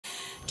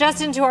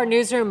Just into our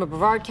newsroom, a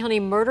Brevard County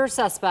murder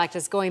suspect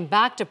is going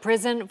back to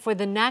prison for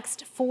the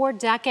next 4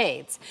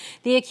 decades.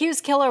 The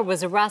accused killer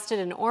was arrested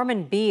in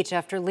Ormond Beach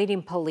after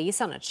leading police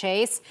on a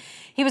chase.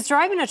 He was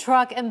driving a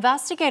truck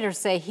investigators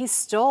say he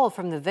stole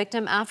from the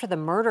victim after the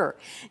murder.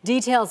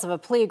 Details of a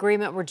plea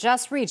agreement were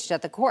just reached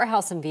at the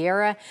courthouse in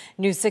Viera.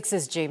 News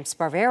 6's James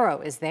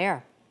Sparvero is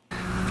there.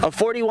 A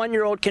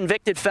 41-year-old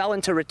convicted felon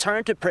to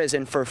return to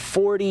prison for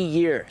 40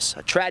 years.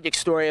 A tragic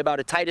story about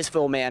a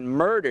Titusville man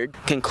murdered,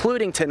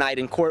 concluding tonight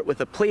in court with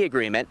a plea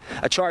agreement.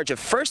 A charge of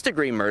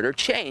first-degree murder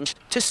changed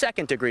to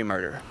second-degree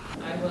murder.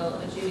 I will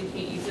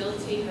adjudicate you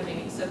guilty,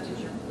 having accepted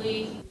your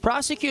plea.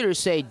 Prosecutors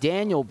say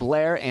Daniel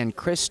Blair and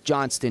Chris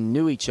Johnston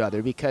knew each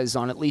other because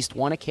on at least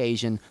one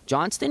occasion,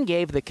 Johnston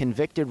gave the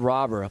convicted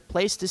robber a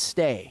place to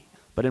stay.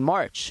 But in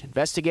March,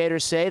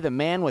 investigators say the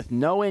man with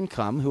no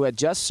income who had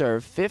just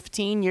served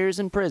 15 years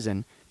in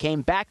prison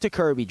came back to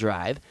Kirby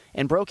Drive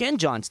and broke in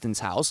Johnston's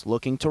house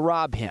looking to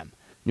rob him.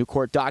 New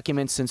court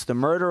documents since the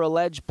murder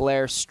allege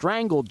Blair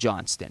strangled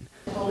Johnston.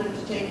 He told him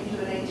to take him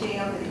to an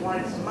ATM that he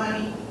wanted some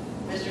money.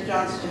 Mr.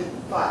 Johnston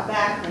fought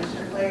back.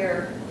 Mr.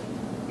 Blair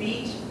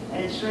beat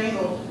and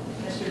strangled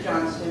Mr.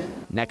 Johnston.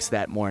 Next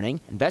that morning,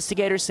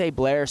 investigators say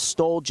Blair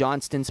stole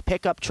Johnston's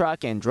pickup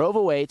truck and drove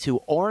away to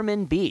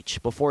Ormond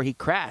Beach before he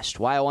crashed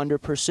while under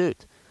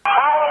pursuit.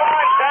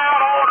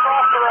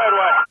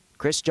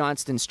 Chris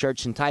Johnston's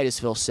church in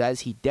Titusville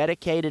says he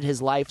dedicated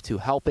his life to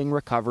helping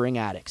recovering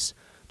addicts.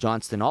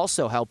 Johnston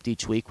also helped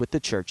each week with the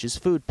church's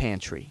food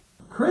pantry.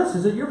 Chris,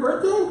 is it your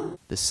birthday?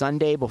 The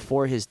Sunday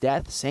before his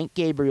death, St.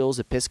 Gabriel's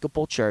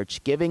Episcopal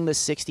Church giving the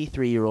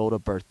 63-year-old a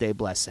birthday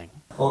blessing.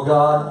 Oh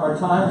God, our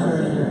times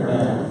are in your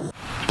hands.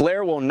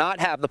 Blair will not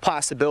have the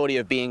possibility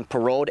of being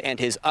paroled, and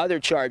his other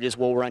charges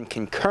will run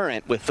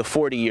concurrent with the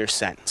 40-year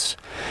sentence.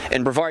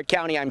 In Brevard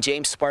County, I'm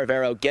James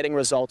Sparvero, Getting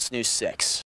Results News 6.